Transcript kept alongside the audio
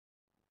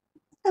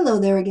Hello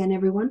there again,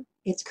 everyone.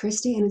 It's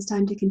Kristi, and it's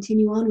time to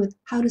continue on with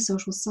How to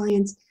Social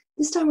Science.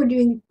 This time we're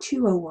doing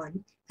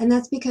 201, and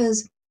that's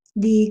because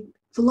the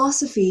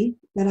philosophy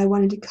that I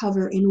wanted to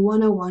cover in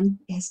 101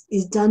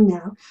 is done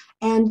now,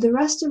 and the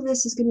rest of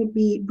this is going to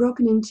be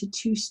broken into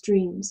two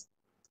streams.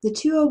 The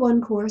 201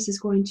 course is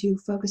going to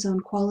focus on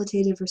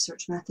qualitative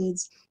research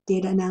methods,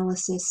 data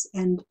analysis,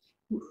 and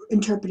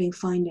interpreting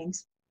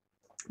findings.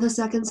 The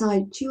second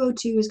side,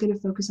 202, is going to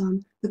focus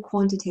on the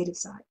quantitative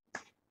side.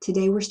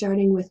 Today we're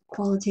starting with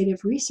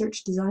qualitative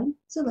research design,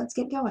 so let's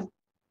get going.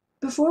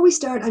 Before we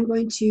start, I'm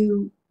going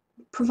to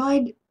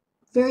provide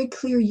very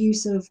clear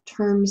use of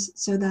terms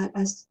so that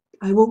as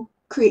I won't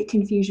create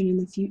confusion in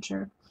the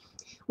future.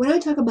 When I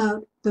talk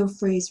about the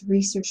phrase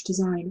research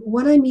design,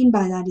 what I mean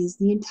by that is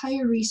the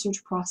entire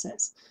research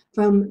process,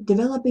 from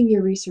developing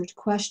your research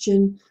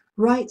question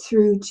right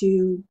through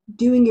to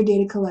doing your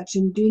data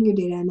collection, doing your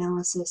data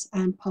analysis,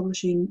 and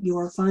publishing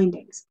your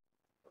findings.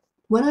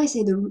 When I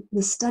say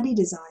the study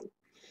design,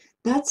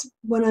 that's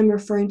when I'm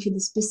referring to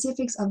the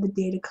specifics of the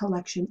data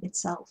collection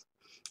itself.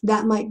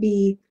 That might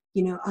be,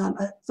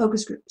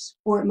 focus groups,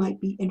 or it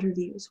might be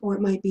interviews, or it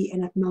might be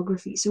an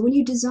ethnography. So when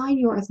you design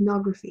your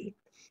ethnography,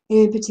 and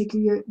in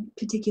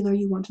particular,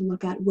 you want to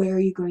look at where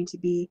you're going to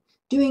be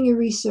doing your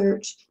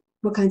research,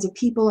 what kinds of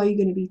people are you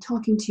going to be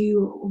talking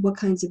to, what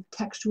kinds of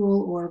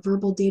textual or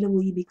verbal data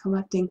will you be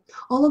collecting.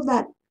 All of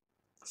that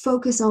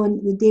focus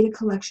on the data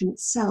collection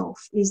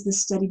itself is the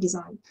study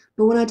design.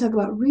 But when I talk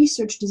about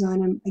research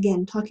design, I'm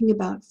again talking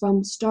about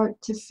from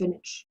start to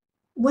finish.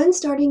 When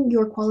starting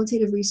your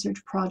qualitative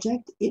research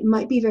project, it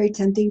might be very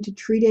tempting to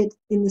treat it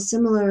in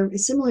similar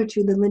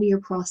to the linear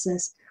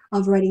process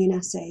of writing an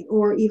essay,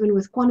 or even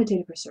with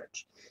quantitative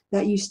research,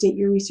 that you state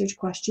your research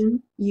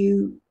question,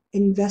 you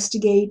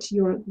investigate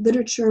your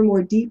literature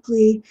more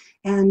deeply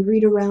and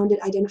read around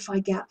it, identify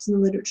gaps in the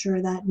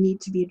literature that need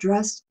to be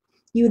addressed.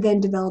 You would then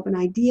develop an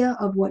idea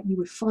of what you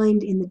would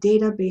find in the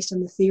data based on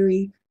the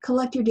theory,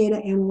 collect your data,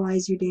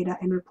 analyze your data,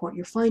 and report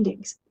your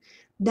findings.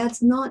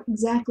 That's not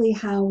exactly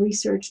how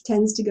research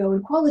tends to go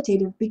in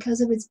qualitative because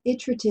of its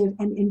iterative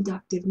and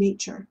inductive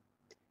nature.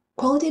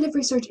 Qualitative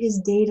research is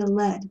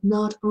data-led,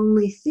 not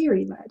only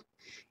theory-led.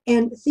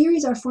 And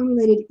theories are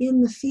formulated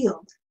in the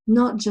field,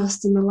 not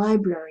just in the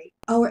library.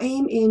 Our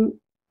aim in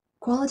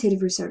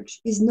qualitative research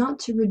is not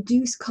to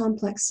reduce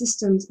complex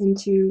systems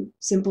into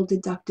simple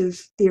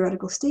deductive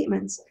theoretical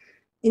statements.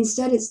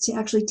 Instead, it's to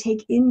actually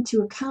take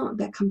into account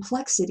that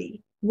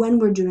complexity when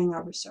we're doing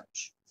our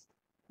research.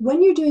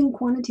 When you're doing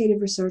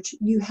quantitative research,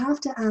 you have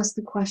to ask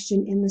the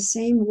question in the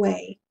same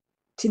way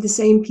to the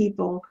same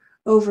people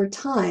over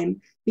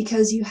time,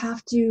 because you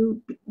have to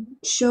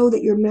show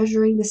that you're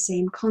measuring the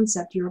same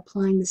concept, you're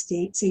applying the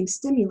same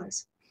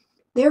stimulus.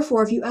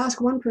 Therefore, if you ask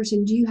one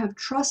person, do you have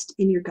trust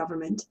in your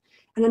government,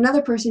 and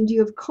another person, do you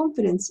have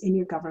confidence in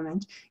your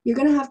government, you're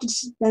going to have to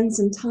spend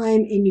some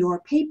time in your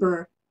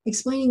paper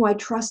explaining why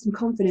trust and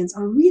confidence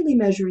are really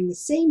measuring the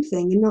same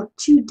thing and not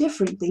two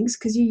different things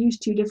because you use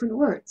two different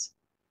words.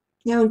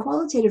 Now, in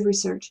qualitative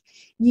research,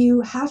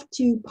 you have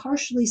to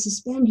partially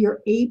suspend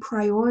your a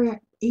priori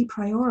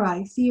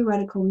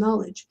theoretical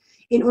knowledge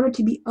in order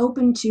to be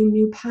open to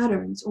new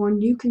patterns or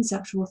new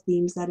conceptual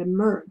themes that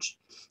emerge.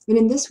 And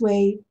in this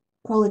way,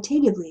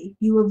 qualitatively,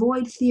 you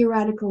avoid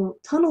theoretical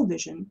tunnel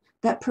vision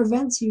that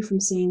prevents you from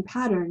seeing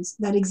patterns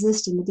that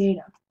exist in the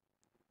data.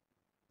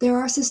 There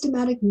are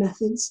systematic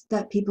methods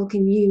that people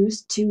can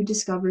use to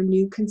discover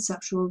new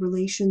conceptual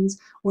relations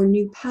or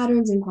new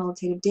patterns in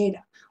qualitative data.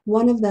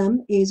 One of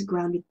them is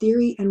grounded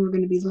theory, and we're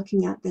going to be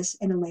looking at this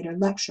in a later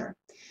lecture.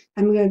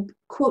 I'm going to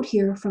quote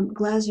here from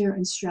Glaser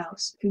and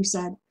Strauss, who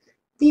said,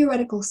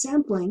 "Theoretical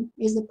sampling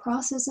is the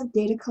process of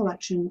data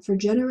collection for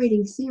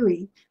generating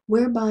theory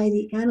whereby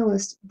the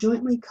analyst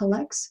jointly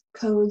collects,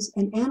 codes,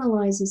 and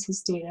analyzes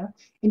his data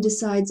and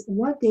decides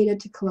what data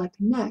to collect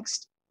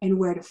next and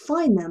where to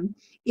find them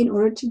in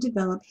order to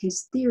develop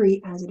his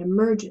theory as it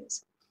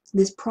emerges.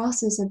 This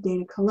process of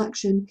data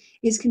collection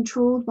is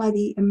controlled by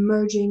the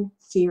emerging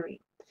theory."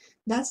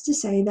 That's to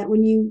say that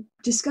when you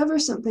discover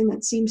something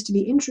that seems to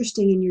be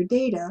interesting in your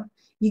data,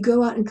 you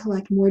go out and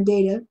collect more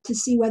data to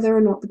see whether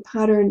or not the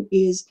pattern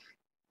is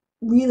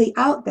really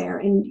out there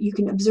and you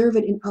can observe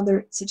it in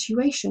other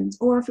situations,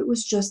 or if it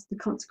was just the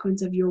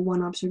consequence of your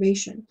one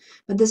observation.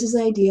 But this is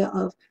the idea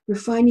of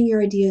refining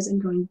your ideas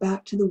and going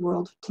back to the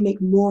world to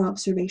make more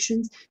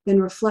observations, then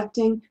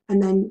reflecting,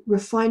 and then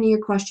refining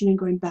your question and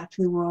going back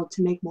to the world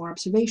to make more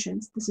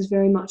observations. This is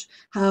very much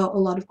how a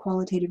lot of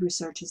qualitative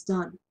research is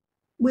done.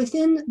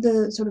 Within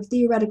the sort of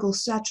theoretical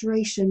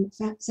saturation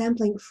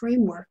sampling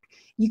framework,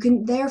 you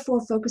can therefore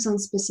focus on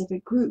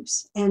specific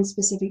groups and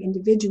specific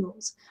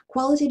individuals.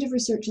 Qualitative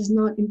research is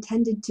not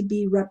intended to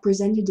be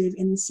representative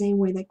in the same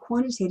way that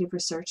quantitative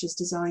research is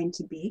designed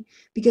to be,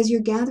 because you're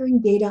gathering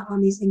data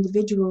on these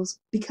individuals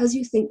because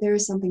you think there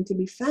is something to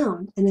be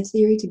found and a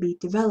theory to be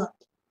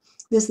developed.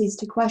 This leads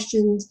to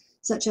questions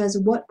such as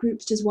what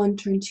groups does one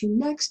turn to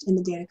next in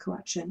the data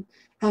collection,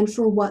 and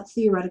for what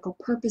theoretical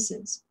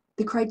purposes.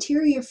 The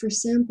criteria for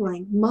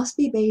sampling must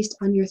be based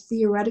on your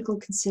theoretical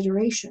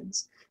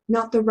considerations,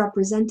 not the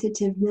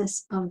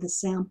representativeness of the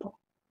sample.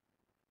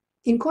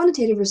 In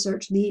quantitative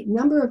research, the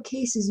number of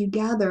cases you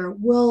gather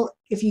will,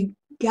 if you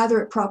gather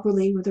it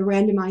properly with a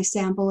randomized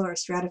sample or a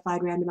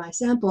stratified randomized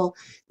sample,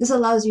 this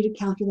allows you to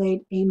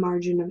calculate a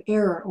margin of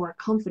error or a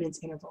confidence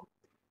interval.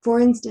 For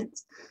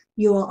instance,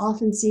 you will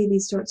often see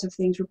these sorts of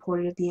things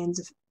reported at the ends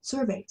of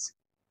surveys.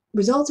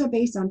 Results are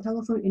based on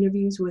telephone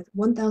interviews with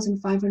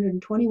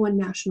 1,521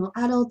 national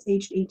adults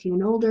aged 18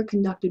 and older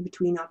conducted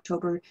between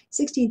October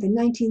 16th and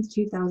 19th,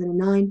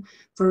 2009.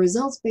 For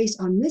results based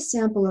on this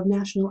sample of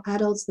national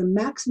adults, the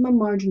maximum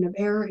margin of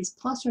error is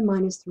plus or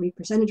minus 3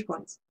 percentage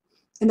points.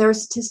 And there are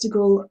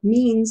statistical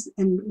means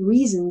and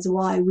reasons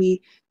why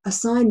we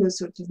assign those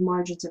sorts of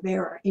margins of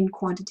error in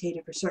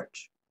quantitative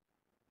research.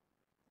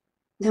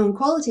 Now, in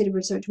qualitative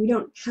research, we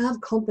don't have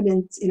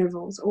confidence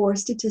intervals or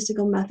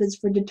statistical methods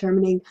for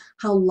determining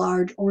how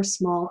large or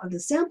small of the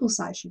sample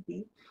size should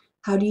be.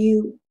 How do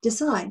you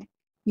decide?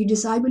 You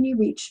decide when you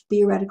reach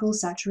theoretical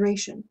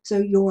saturation. So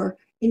your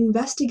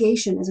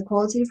investigation as a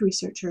qualitative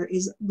researcher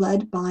is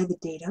led by the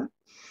data.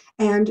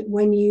 And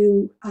when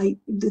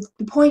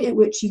the point at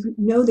which you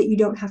know that you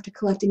don't have to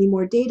collect any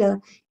more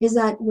data is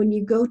that when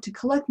you go to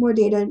collect more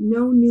data,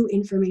 no new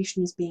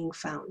information is being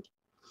found.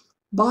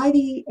 By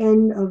the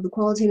end of the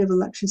qualitative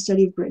election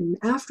study of Britain,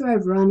 after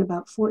I've run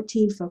about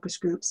 14 focus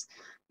groups,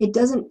 it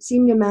doesn't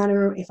seem to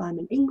matter if I'm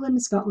in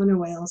England, Scotland, or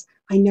Wales.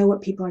 I know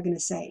what people are going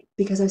to say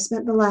because I've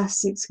spent the last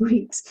 6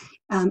 weeks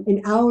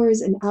in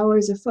hours and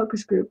hours of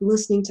focus group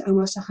listening to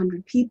almost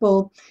 100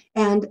 people,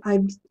 and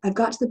I've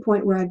got to the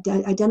point where I've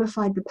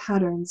identified the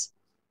patterns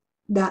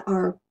that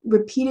are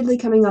repeatedly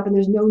coming up, and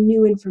there's no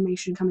new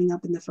information coming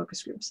up in the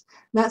focus groups.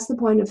 That's the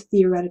point of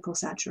theoretical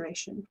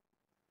saturation.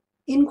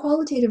 In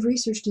qualitative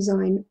research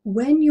design,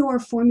 when you are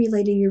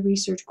formulating your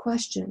research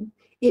question,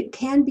 it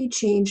can be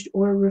changed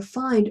or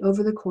refined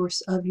over the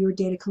course of your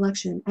data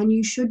collection, and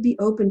you should be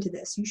open to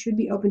this. You should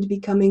be open to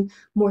becoming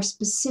more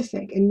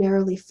specific and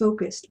narrowly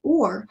focused,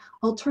 or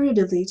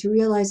alternatively, to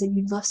realize that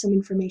you've left some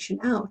information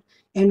out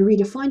and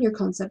redefine your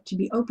concept to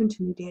be open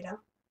to new data.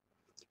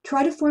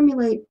 Try to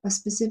formulate a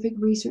specific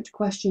research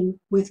question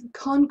with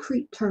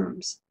concrete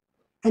terms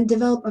and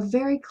develop a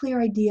very clear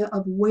idea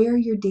of where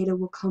your data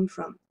will come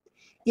from.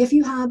 If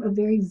you have a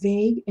very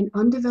vague and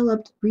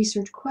undeveloped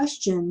research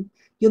question,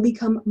 you'll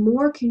become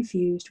more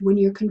confused when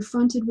you're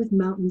confronted with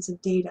mountains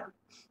of data.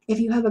 If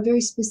you have a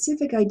very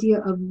specific idea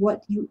of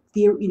what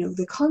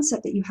the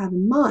concept that you have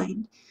in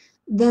mind,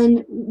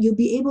 then you'll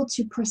be able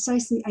to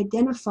precisely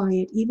identify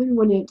it even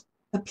when it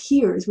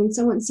appears, when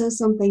someone says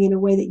something in a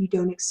way that you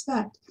don't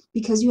expect,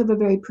 because you have a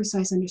very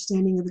precise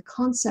understanding of the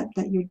concept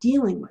that you're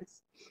dealing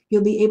with.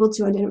 You'll be able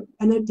to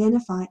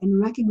identify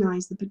and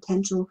recognize the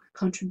potential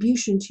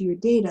contribution to your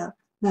data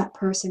that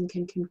person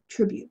can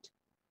contribute.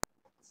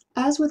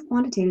 As with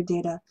quantitative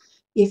data,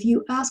 if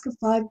you ask a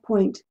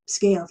 5-point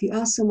scale, if you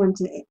ask someone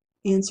to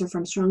answer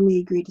from strongly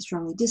agree to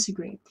strongly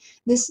disagree,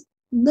 this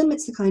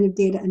limits the kind of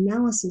data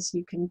analysis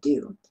you can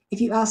do. If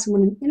you ask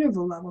someone an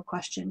interval level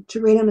question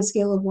to rate on a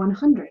scale of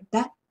 100,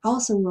 that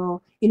also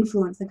will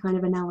influence the kind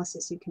of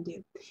analysis you can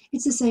do.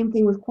 It's the same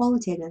thing with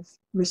qualitative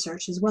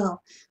research as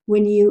well.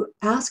 When you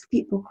ask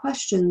people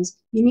questions,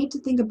 you need to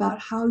think about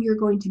how you're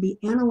going to be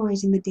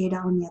analyzing the data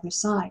on the other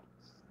side.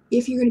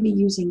 If you're going to be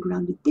using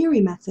grounded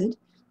theory method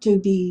to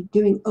be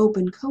doing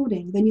open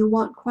coding, then you'll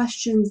want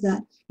questions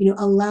that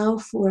allow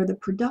for the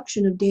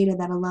production of data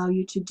that allow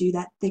you to do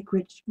that thick,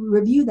 rich,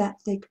 review that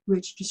thick,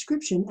 rich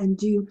description and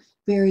do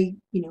very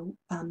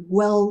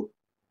well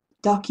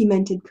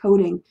documented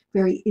coding,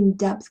 very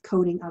in-depth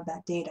coding of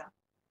that data.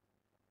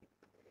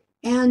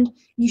 And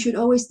you should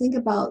always think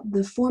about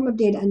the form of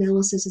data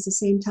analysis at the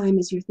same time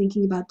as you're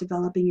thinking about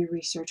developing your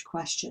research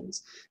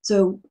questions.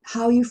 So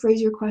how you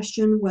phrase your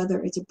question,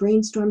 whether it's a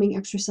brainstorming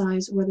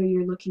exercise, whether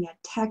you're looking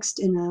at text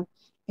in a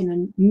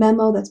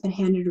memo that's been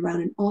handed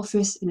around an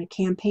office in a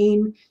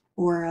campaign,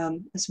 or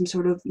some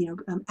sort of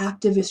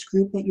activist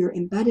group that you're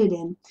embedded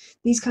in,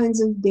 these kinds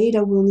of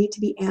data will need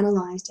to be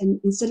analyzed. And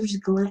instead of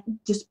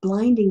just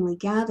blindingly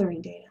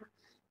gathering data,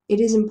 it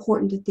is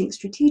important to think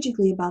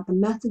strategically about the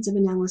methods of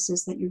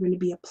analysis that you're going to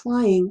be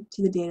applying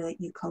to the data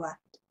that you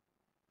collect.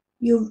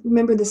 You'll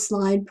remember this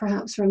slide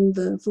perhaps from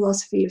the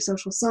philosophy of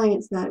social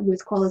science, that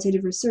with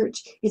qualitative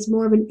research, it's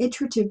more of an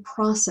iterative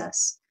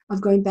process of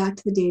going back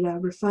to the data,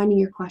 refining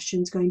your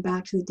questions, going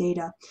back to the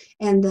data,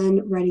 and then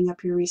writing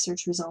up your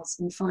research results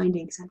and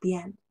findings at the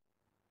end.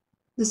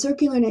 The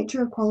circular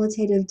nature of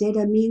qualitative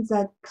data means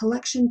that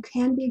collection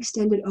can be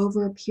extended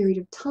over a period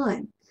of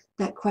time,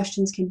 that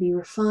questions can be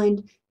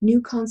refined,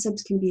 new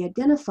concepts can be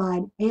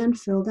identified and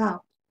filled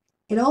out.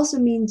 It also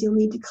means you'll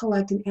need to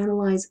collect and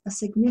analyze a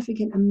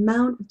significant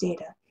amount of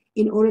data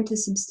in order to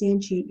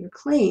substantiate your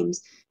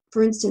claims.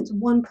 For instance,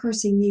 one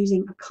person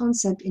using a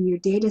concept in your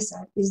data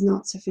set is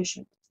not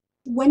sufficient.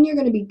 When you're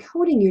going to be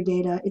coding your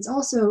data, it's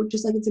also,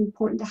 just like it's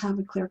important to have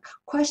a clear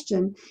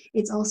question,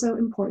 it's also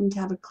important to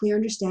have a clear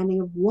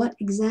understanding of what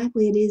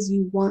exactly it is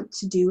you want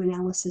to do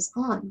analysis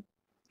on.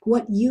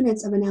 What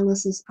units of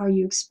analysis are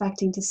you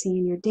expecting to see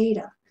in your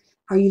data?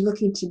 Are you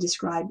looking to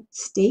describe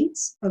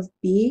states of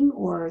being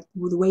or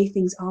the way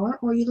things are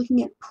are are you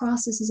looking at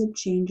processes of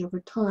change over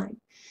time?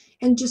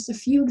 And just a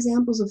few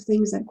examples of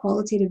things that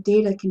qualitative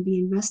data can be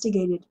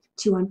investigated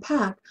to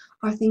unpack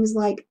are things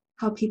like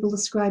how people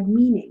describe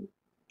meaning,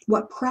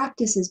 what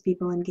practices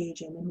people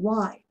engage in and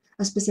why,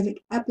 a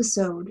specific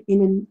episode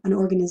in an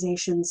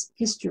organization's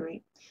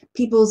history,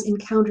 people's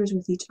encounters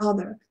with each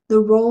other,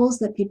 the roles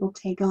that people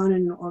take on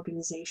in an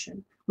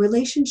organization,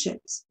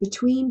 relationships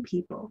between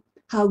people,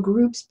 how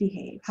groups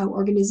behave, how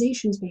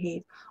organizations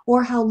behave,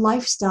 or how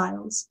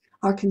lifestyles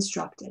are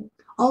constructed.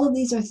 All of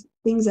these are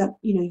things that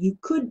you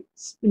could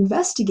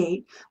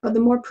investigate, but the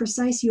more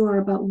precise you are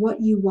about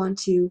what your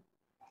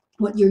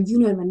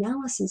unit of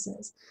analysis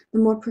is, the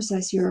more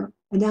precise your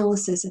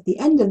analysis at the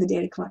end of the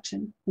data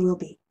collection will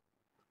be.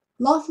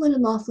 Laughlin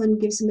and Laughlin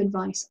give some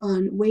advice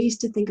on ways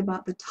to think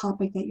about the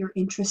topic that you're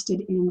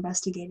interested in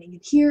investigating.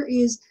 And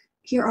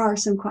here are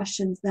some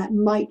questions that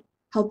might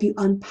help you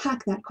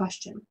unpack that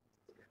question.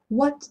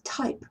 What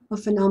type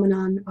of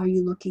phenomenon are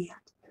you looking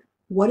at?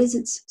 What is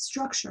its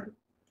structure?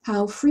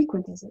 How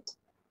frequent is it?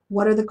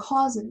 What are the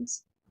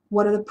causes?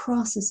 What are the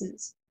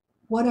processes?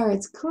 What are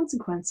its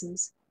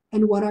consequences?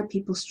 And what are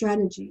people's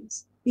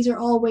strategies? These are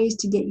all ways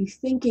to get you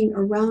thinking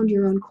around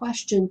your own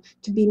question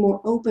to be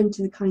more open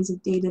to the kinds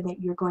of data that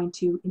you're going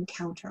to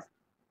encounter.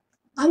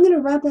 I'm going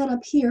to wrap that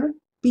up here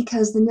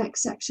because the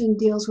next section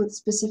deals with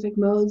specific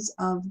modes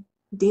of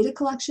data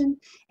collection,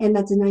 and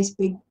that's a nice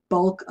big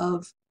bulk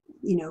of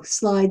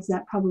slides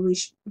that probably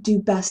do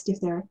best if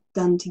they're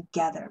done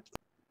together.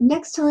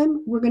 Next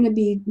time, we're going to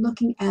be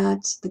looking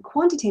at the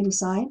quantitative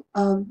side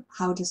of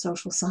how to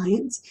social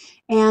science,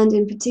 and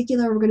in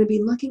particular, we're going to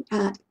be looking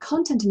at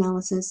content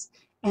analysis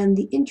and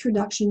the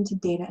introduction to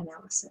data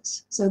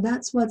analysis. So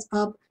that's what's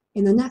up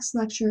in the next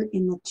lecture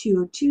in the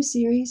 202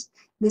 series.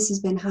 This has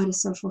been How to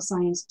Social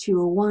Science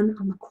 201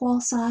 on the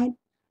qual side.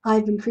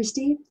 I've been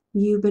Kristi.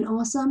 You've been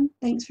awesome.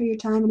 Thanks for your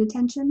time and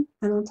attention,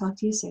 and I'll talk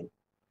to you soon.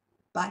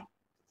 Bye.